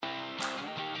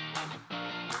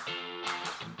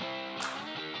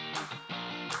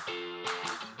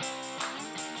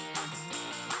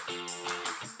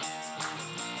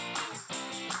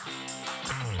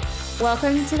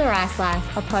Welcome to The Rice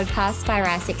Life, a podcast by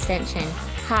Rice Extension.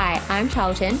 Hi, I'm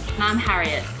Charlton. And I'm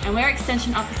Harriet, and we're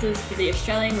Extension Officers for the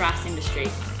Australian rice industry.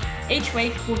 Each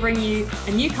week, we'll bring you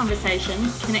a new conversation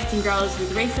connecting growers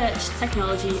with research,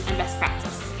 technology, and best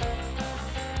practice.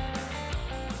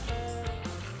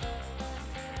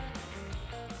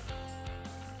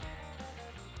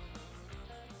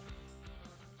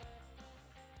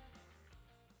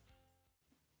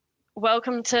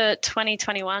 Welcome to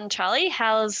 2021, Charlie.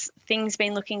 How's things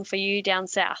been looking for you down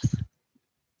south?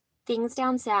 Things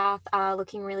down south are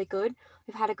looking really good.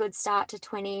 We've had a good start to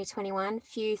 2021, a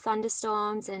few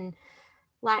thunderstorms and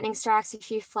lightning strikes, a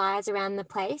few fires around the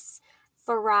place.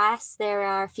 For rice, there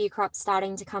are a few crops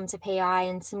starting to come to PI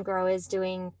and some growers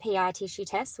doing PI tissue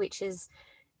tests, which is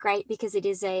great because it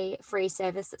is a free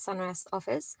service that SunRice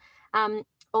offers.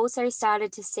 Also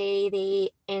started to see the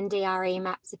NDRE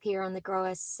maps appear on the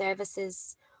Grower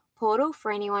Services portal for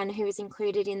anyone who is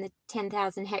included in the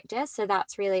 10,000 hectares. So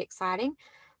that's really exciting.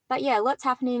 But yeah, lots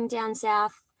happening down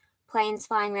south, planes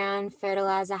flying around,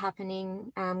 fertilizer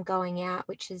happening, going out,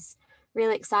 which is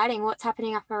really exciting. What's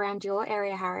happening up around your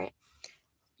area, Harriet?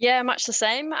 Yeah, much the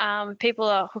same. People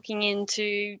are hooking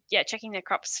into, checking their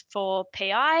crops for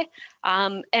PI.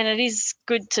 And it is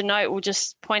good to note, we'll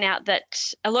just point out that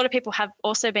a lot of people have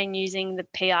also been using the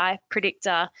PI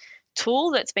predictor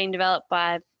tool that's been developed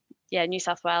by New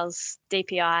South Wales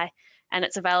DPI, and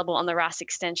it's available on the Rice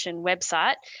Extension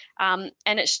website. And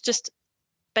it's just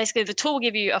basically the tool will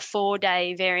give you a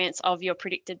 4-day variance of your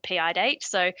predicted PI date.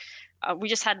 So we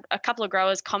just had a couple of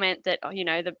growers comment that,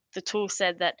 the tool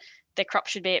said that their crop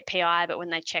should be at PI, but when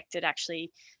they checked it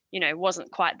actually, wasn't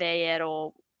quite there yet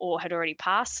or had already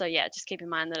passed. So just keep in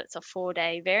mind that it's a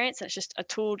 4-day variance. And it's just a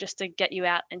tool just to get you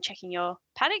out and checking your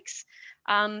paddocks.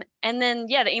 And then,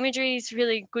 the imagery is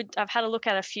really good. I've had a look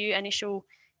at a few initial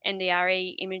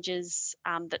NDRE images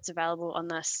that's available on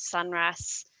the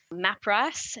SunRice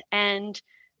MapRice, and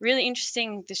really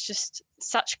interesting. There's just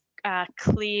such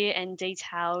clear and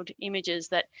detailed images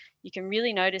that you can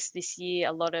really notice this year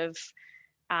a lot of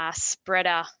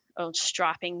spreader or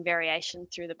striping variation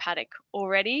through the paddock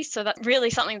already. So that's really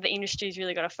something the industry's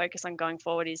really got to focus on going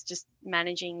forward, is just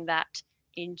managing that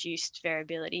induced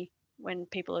variability when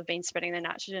people have been spreading their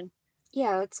nitrogen.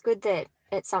 Yeah, it's good that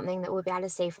it's something that we'll be able to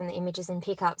see from the images and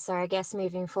pick up. So I guess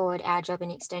moving forward, our job in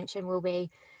Extension will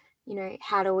be,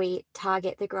 how do we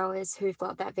target the growers who've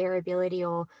got that variability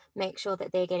or make sure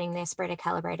that they're getting their spreader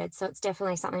calibrated. So it's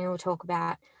definitely something we'll talk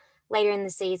about later in the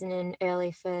season and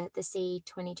early for the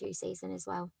C22 season as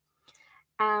well.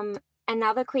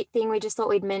 Another quick thing we just thought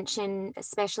we'd mention,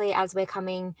 especially as we're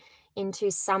coming into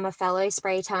summer fallow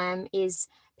spray time, is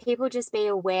people just be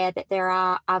aware that there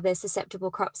are other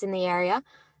susceptible crops in the area.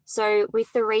 So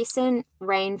with the recent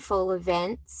rainfall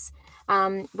events,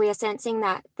 we are sensing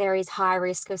that there is high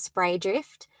risk of spray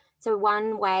drift. So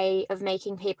one way of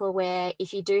making people aware,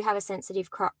 if you do have a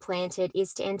sensitive crop planted,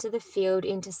 is to enter the field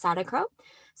into SADACROP.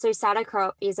 So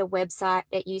SADACROP is a website.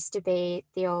 It used to be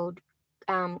the old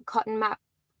Cotton Map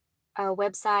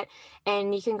website,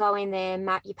 and you can go in there,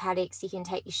 map your paddocks. You can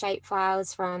take your shape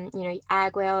files from,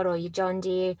 AgWorld or your John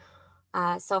Deere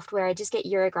software. Just get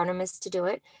your agronomist to do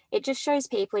it. It just shows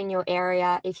people in your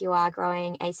area if you are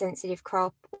growing a sensitive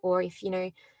crop, or if,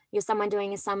 you're someone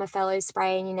doing a summer fallow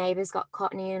spray and your neighbour's got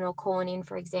cotton in or corn in,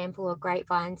 for example, or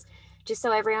grapevines, just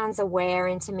so everyone's aware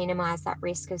and to minimise that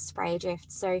risk of spray drift.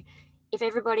 So if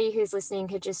everybody who's listening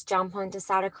could just jump onto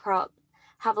SADACROP,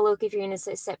 have a look if you're in a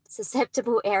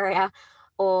susceptible area,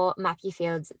 or map your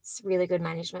fields. It's really good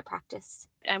management practice.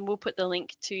 And we'll put the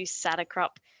link to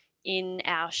SADACROP in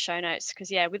our show notes,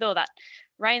 because with all that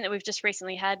rain that we've just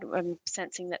recently had, I'm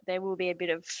sensing that there will be a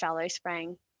bit of fallow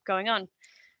spraying going on.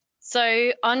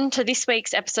 So on to this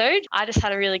week's episode. I just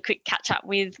had a really quick catch up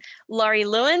with Laurie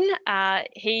Lewin.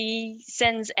 He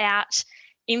sends out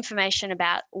information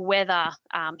about weather.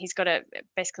 He's got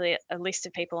basically a list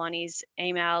of people on his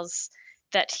emails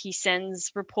that he sends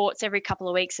reports every couple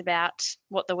of weeks about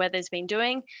what the weather's been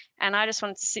doing. And I just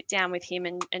wanted to sit down with him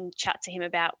and chat to him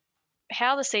about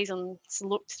how the season's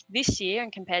looked this year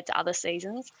and compared to other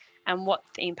seasons, and what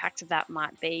the impact of that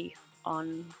might be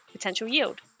on potential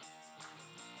yield.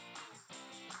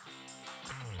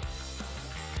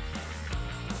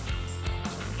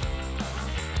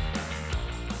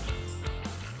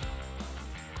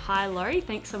 Hi Laurie,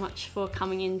 thanks so much for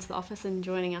coming into the office and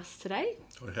joining us today.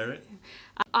 Hi Harriet.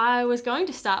 I was going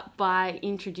to start by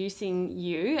introducing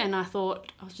you, and I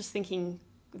was just thinking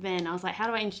then, I was like, how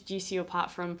do I introduce you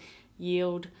apart from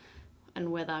yield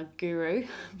and weather guru?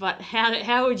 But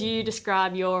how would you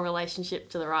describe your relationship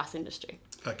to the rice industry?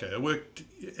 Okay, I worked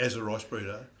as a rice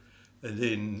breeder and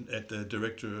then at the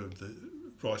director of the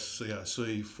Rice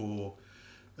CRC for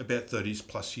about 30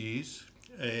 plus years.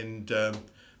 And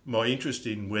my interest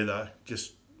in weather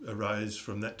just arose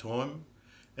from that time.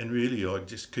 And really, I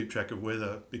just keep track of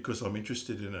weather because I'm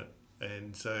interested in it.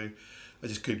 And so I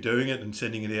just keep doing it and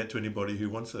sending it out to anybody who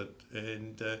wants it.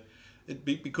 And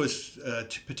because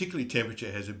particularly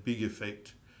temperature has a big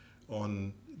effect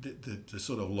on the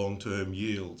sort of long-term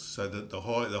yields. So that the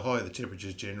higher the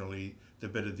temperatures generally, the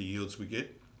better the yields we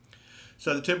get.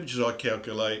 So the temperatures I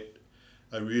calculate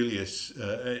are really,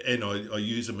 and I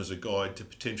use them as a guide to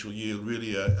potential yield,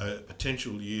 really a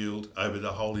potential yield over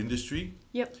the whole industry.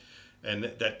 Yep. And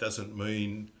that doesn't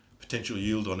mean potential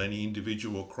yield on any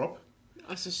individual crop.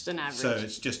 It's just an average. So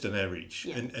it's just an average.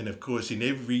 Yeah. And of course, in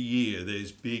every year,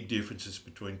 there's big differences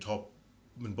between top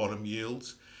and bottom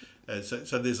yields.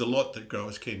 So there's a lot that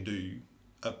growers can do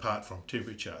apart from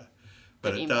temperature.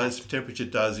 But temperature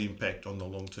does impact on the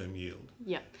long-term yield.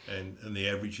 Yep. And the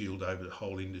average yield over the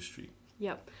whole industry.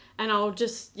 Yep. And I'll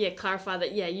just clarify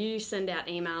that you send out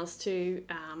emails to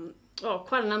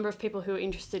quite a number of people who are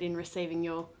interested in receiving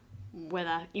your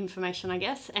weather information, I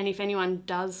guess. And if anyone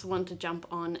does want to jump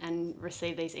on and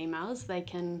receive these emails, they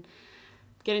can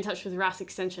get in touch with Rice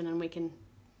Extension and we can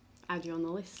add you on the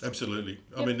list. Absolutely.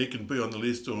 Yep. I mean, it can be on the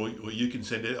list or you can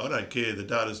send it. I don't care. The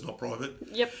data's not private.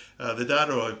 Yep. The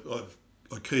data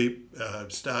I keep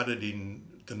started in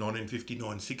the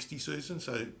 1959-60 season,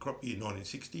 so crop year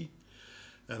 1960.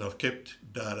 And I've kept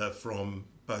data from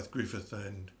both Griffith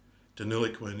and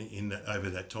Deniliquin over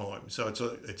that time. So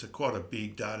it's a quite a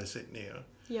big data set now.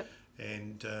 Yep.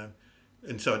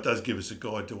 And so it does give us a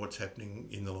guide to what's happening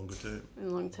in the longer term. In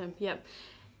the long term, yep.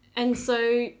 And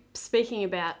so speaking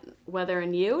about weather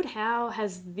and yield, how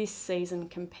has this season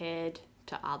compared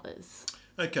to others?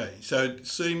 Okay, so it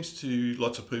seems to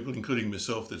lots of people, including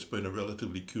myself, that it's been a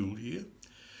relatively cool year.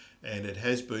 And it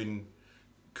has been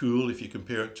cool if you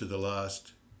compare it to the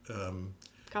last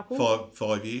couple?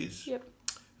 5 years. Yep.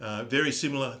 Very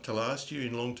similar to last year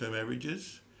in long-term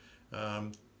averages,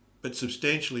 but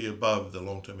substantially above the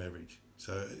long-term average.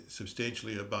 So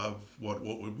substantially above what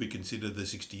would we consider the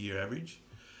 60-year average.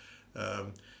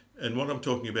 And what I'm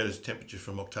talking about is temperature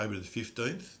from October the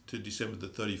 15th to December the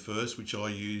 31st, which I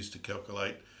use to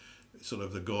calculate sort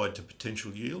of the guide to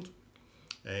potential yield.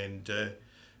 And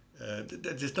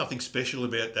there's nothing special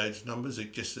about those numbers,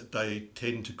 it's just that they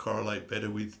tend to correlate better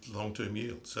with long-term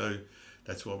yield. So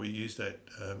that's why we use that.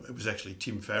 It was actually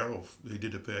Tim Farrell who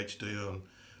did a PhD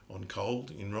on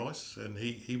cold in rice, and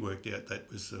he worked out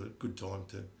that was a good time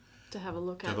to have a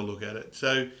look at it.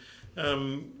 So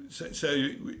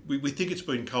we think it's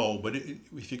been cold, but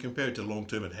if you compare it to long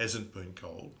term, it hasn't been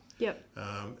cold. Yep.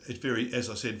 It's as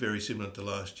I said, very similar to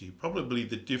last year. Probably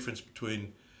the difference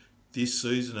between this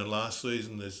season and last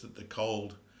season is that the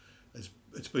cold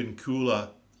it's been cooler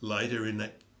later in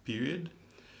that period.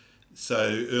 So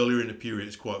earlier in the period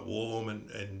it's quite warm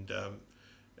and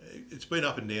it's been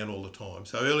up and down all the time.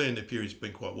 So earlier in the period it's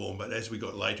been quite warm, but as we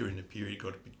got later in the period it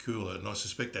got a bit cooler, and I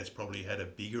suspect that's probably had a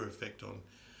bigger effect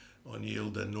on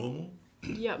yield than normal.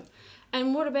 Yep.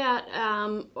 And what about,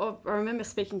 I remember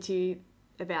speaking to you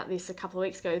about this a couple of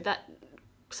weeks ago, that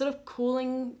sort of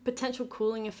potential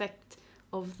cooling effect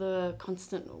of the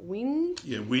constant wind?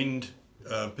 Yeah, wind,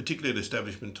 particularly at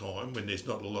establishment time when there's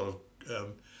not a lot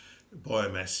of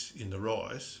biomass in the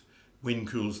rice, wind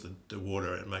cools the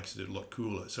water and makes it a lot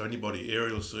cooler. So anybody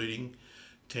aerial seeding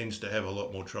tends to have a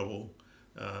lot more trouble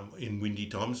in windy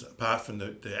times, apart from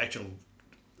the actual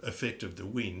effect of the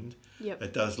wind. Yep.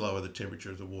 It does lower the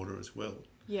temperature of the water as well.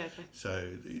 Yeah, okay.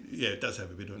 So, yeah, it does have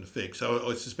a bit of an effect. So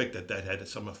I suspect that had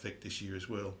some effect this year as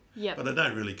well. Yep. But I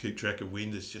don't really keep track of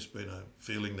wind. It's just been a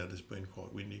feeling that it's been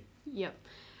quite windy. Yep.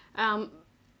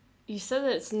 You said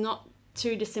that it's not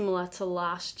too dissimilar to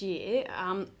last year,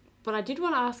 but I did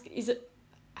want to ask,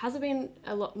 has it been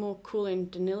a lot more cool in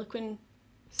Deniliquin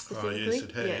specifically? Oh, yes,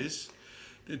 it has. Yeah.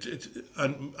 It's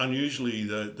unusually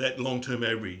that long-term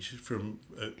average from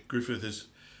Griffith is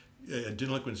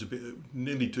Deniliquin's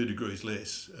nearly 2 degrees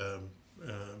less.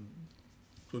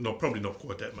 Well, probably not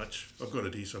quite that much. I've got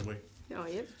it here somewhere. Oh,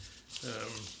 yep.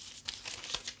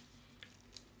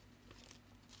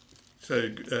 So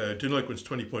Deniliquin's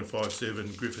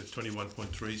 20.57, Griffith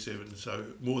 21.37, so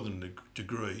more than a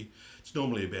degree. It's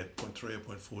normally about 0.3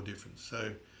 or 0.4 difference.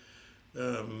 So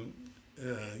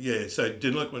so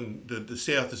Deniliquin, the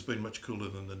south has been much cooler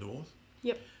than the north.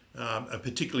 Yep.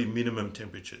 Particularly minimum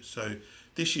temperatures. So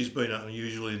this year's been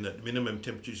unusual in that minimum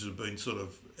temperatures have been sort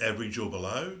of average or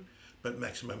below, but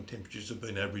maximum temperatures have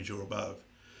been average or above.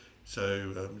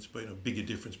 So it's been a bigger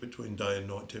difference between day and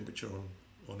night temperature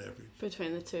on average.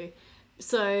 Between the two.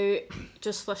 So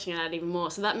just fleshing it out even more.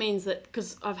 So that means that,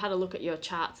 because I've had a look at your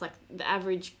charts, like the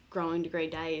average growing degree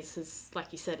days has,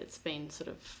 like you said, it's been sort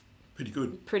of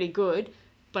pretty good,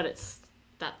 but it's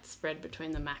that spread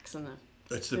between the max and the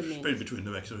That's the spread between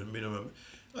the maximum and minimum.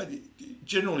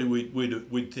 Generally,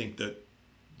 we'd think that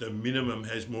the minimum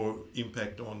has more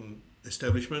impact on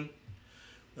establishment.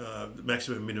 The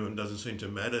maximum and minimum doesn't seem to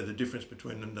matter. The difference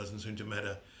between them doesn't seem to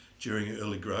matter during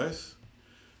early growth.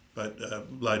 But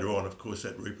later on, of course,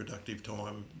 that reproductive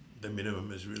time, the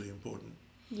minimum is really important.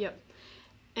 Yep.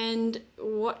 And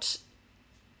what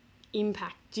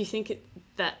impact do you think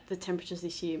that the temperatures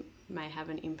this year may have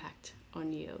an impact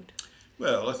on yield?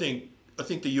 Well, I think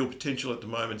the yield potential at the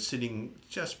moment is sitting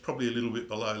just probably a little bit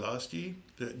below last year.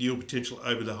 The yield potential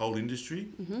over the whole industry.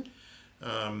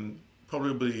 Mm-hmm.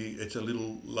 Probably it's a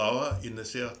little lower in the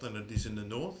south than it is in the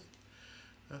north.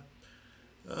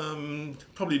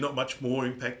 Probably not much more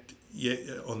impact yet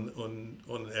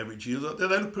on average yield.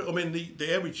 I mean,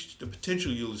 the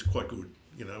potential yield is quite good.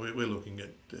 You know, we're looking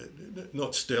at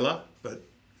not stellar, but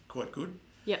quite good.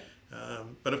 Yep.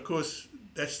 But of course,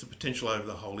 that's the potential over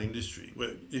the whole industry.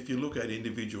 Where if you look at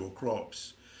individual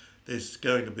crops, there's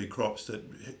going to be crops that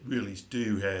really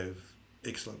do have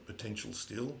excellent potential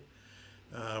still.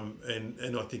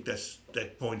 And I think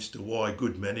that points to why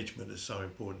good management is so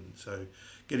important. So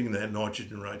getting the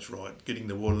nitrogen rates right, getting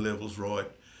the water levels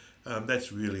right,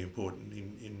 that's really important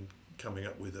in coming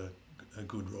up with a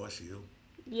good rice yield.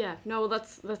 Yeah, no, well,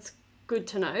 that's good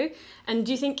to know. And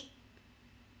do you think,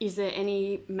 is there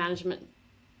any management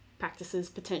practices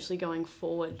potentially going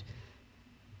forward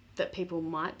that people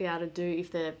might be able to do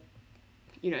if they're,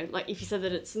 you know, like if you said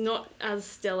that it's not as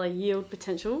stellar yield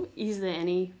potential, is there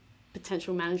any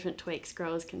potential management tweaks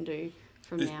growers can do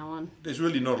from now on? There's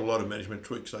really not a lot of management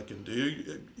tweaks they can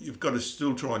do. You've got to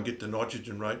still try and get the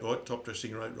nitrogen rate right, top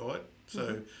dressing rate right.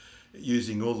 So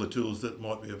using all the tools that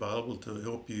might be available to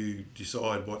help you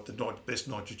decide what the best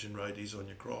nitrogen rate is on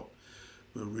your crop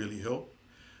will really help.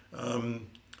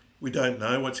 We don't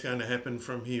know what's going to happen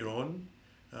from here on,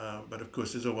 but of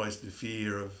course there's always the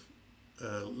fear of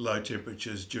low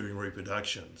temperatures during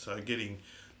reproduction. So getting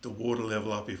the water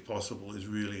level up if possible is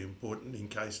really important in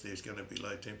case there's going to be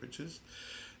low temperatures.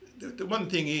 The one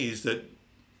thing is that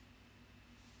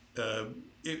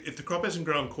if the crop hasn't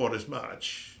grown quite as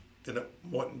much, then it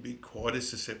mightn't be quite as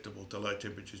susceptible to low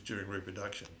temperatures during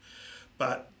reproduction.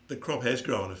 But the crop has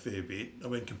grown a fair bit, I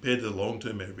mean, compared to the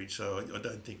long-term average, so I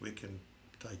don't think we can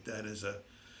take that as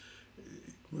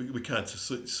we can't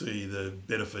see the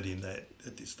benefit in that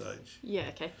at this stage. Yeah,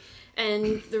 okay.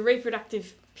 And the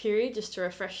reproductive period, just to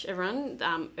refresh everyone,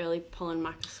 early pollen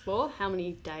microspore, how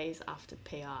many days after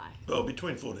PI? Well,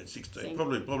 between 14 and 16,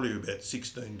 probably about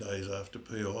 16 days after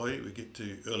PI, we get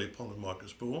to early pollen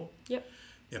microspore. Yep.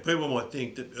 Now, people might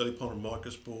think that early pollen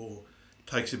microspore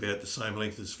takes about the same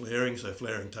length as flowering, so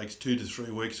flowering takes 2 to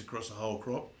 3 weeks across the whole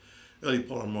crop. Early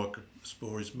pollen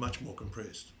microspore is much more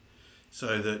compressed,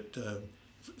 so that,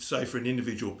 say for an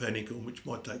individual panicle, which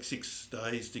might take 6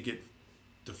 days to get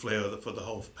the flower for the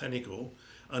whole panicle,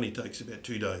 only takes about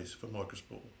 2 days for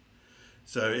microspore.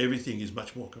 So everything is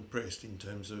much more compressed in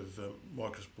terms of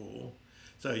microspore.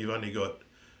 So you've only got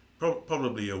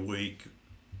probably a week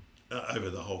over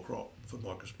the whole crop for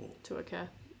microspore to occur.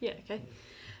 Yeah, okay.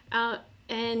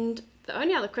 And the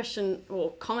only other question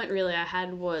or comment really I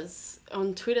had was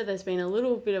on Twitter. There's been a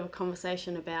little bit of a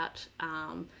conversation about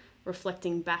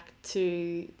reflecting back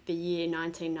to the year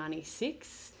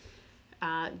 1996.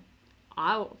 I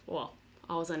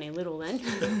was only little then.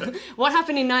 What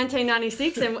happened in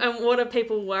 1996 and what are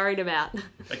people worried about?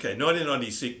 Okay,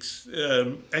 1996,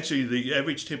 actually the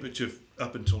average temperature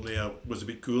up until now was a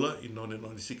bit cooler in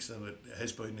 1996 than it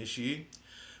has been this year.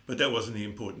 But that wasn't the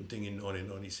important thing in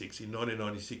 1996. In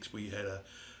 1996, we had a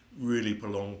really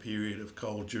prolonged period of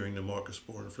cold during the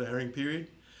microspore and flowering period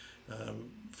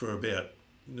for about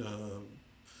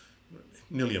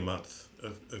nearly a month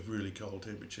of really cold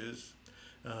temperatures.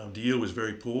 The yield was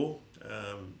very poor.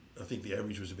 I think the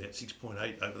average was about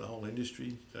 6.8 over the whole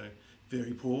industry, so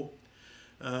very poor.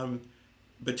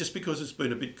 But just because it's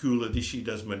been a bit cooler this year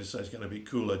doesn't mean to say it's going to be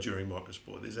cooler during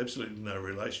microspore. There's absolutely no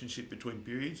relationship between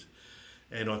periods.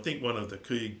 And I think one of the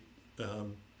key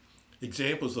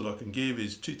examples that I can give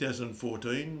is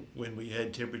 2014, when we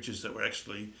had temperatures that were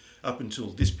actually, up until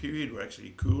this period, were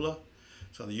actually cooler.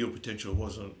 So the yield potential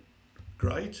wasn't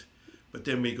great. But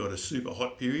then we got a super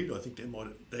hot period. I think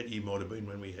that year might have been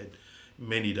when we had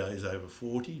many days over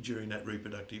 40 during that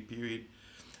reproductive period.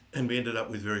 And we ended up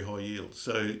with very high yields.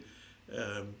 So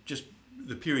just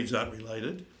the periods aren't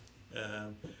related.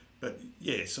 But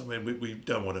yes, I mean, we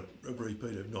don't want a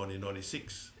repeat of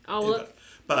 1996. Oh, well, ever.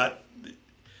 But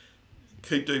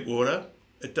keep deep water.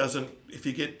 It doesn't, if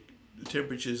you get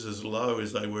temperatures as low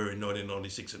as they were in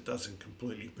 1996, it doesn't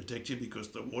completely protect you because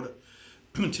the water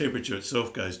temperature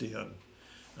itself goes down.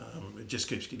 It just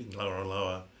keeps getting lower and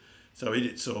lower. So it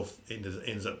itself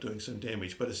ends up doing some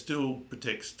damage, but it still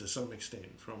protects to some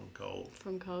extent from cold.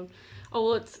 From cold. Oh,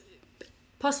 well, it's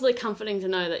possibly comforting to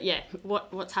know that,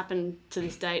 what's happened to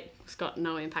this date has got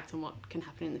no impact on what can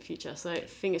happen in the future. So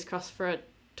fingers crossed for a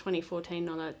 2014,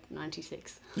 not a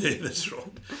 96. Yeah, that's right.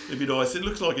 It'd be nice. It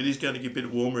looks like it is going to get a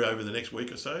bit warmer over the next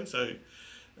week or so. So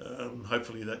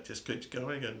hopefully that just keeps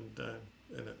going and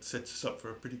it sets us up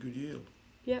for a pretty good yield.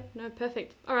 Yep, no,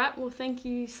 perfect. All right, well, thank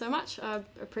you so much. I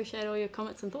appreciate all your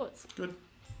comments and thoughts. Good.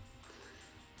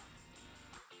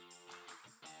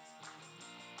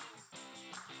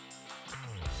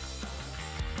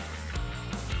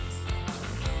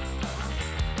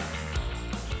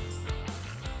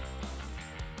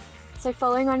 So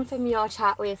following on from your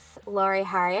chat with Laurie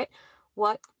Harriott,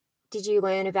 what did you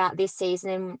learn about this season?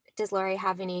 And does Laurie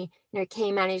have any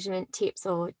key management tips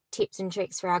or tips and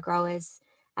tricks for our growers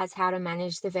as how to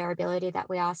manage the variability that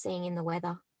we are seeing in the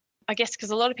weather? I guess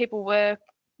because a lot of people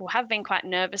have been quite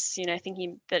nervous,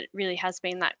 thinking that it really has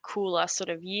been that cooler sort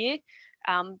of year.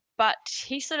 But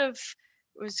he sort of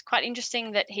was quite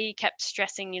interesting that he kept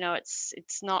stressing,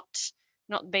 it's not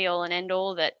be all and end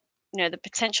all, that the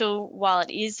potential, while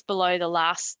it is below the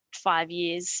last 5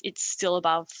 years, it's still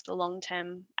above the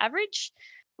long-term average.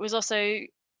 It was also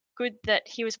good that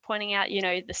he was pointing out,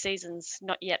 the season's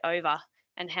not yet over,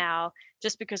 and how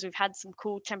just because we've had some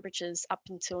cool temperatures up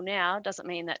until now doesn't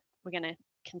mean that we're going to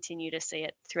continue to see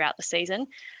it throughout the season.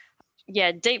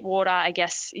 Yeah, deep water, I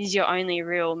guess, is your only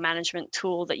real management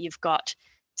tool that you've got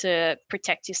to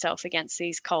protect yourself against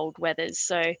these cold weathers.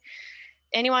 So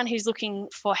anyone who's looking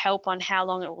for help on how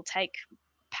long it will take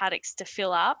paddocks to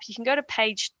fill up, you can go to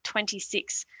page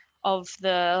 26 of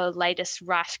the latest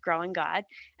rice growing guide,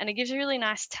 and it gives a really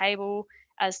nice table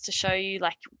as to show you,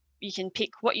 like, you can pick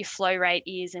what your flow rate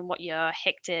is and what your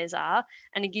hectares are,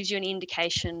 and it gives you an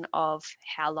indication of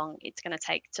how long it's going to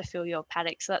take to fill your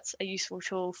paddock. So that's a useful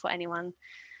tool for anyone.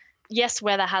 Yes,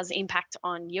 weather has impact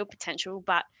on yield potential,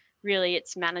 but really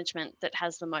it's management that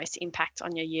has the most impact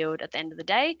on your yield at the end of the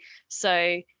day.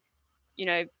 So,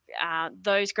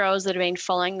 those growers that have been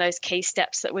following those key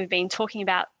steps that we've been talking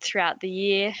about throughout the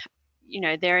year,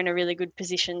 they're in a really good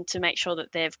position to make sure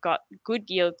that they've got good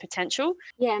yield potential.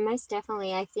 Yeah, most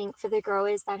definitely. I think for the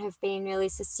growers that have been really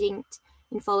succinct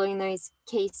in following those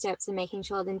key steps and making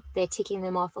sure that they're ticking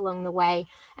them off along the way,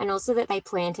 and also that they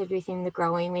planted within the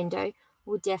growing window,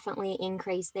 will definitely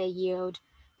increase their yield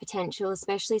potential,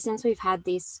 especially since we've had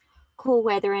this cool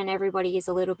weather and everybody is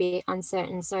a little bit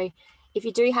uncertain. So if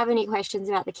you do have any questions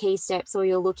about the key steps, or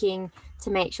you're looking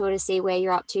to make sure to see where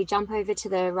you're up to, jump over to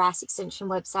the Rice Extension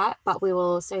website, but we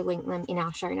will also link them in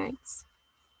our show notes.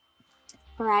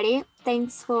 Alrighty,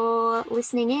 thanks for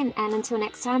listening in, and until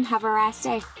next time, have a rice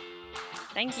day.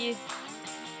 Thank you.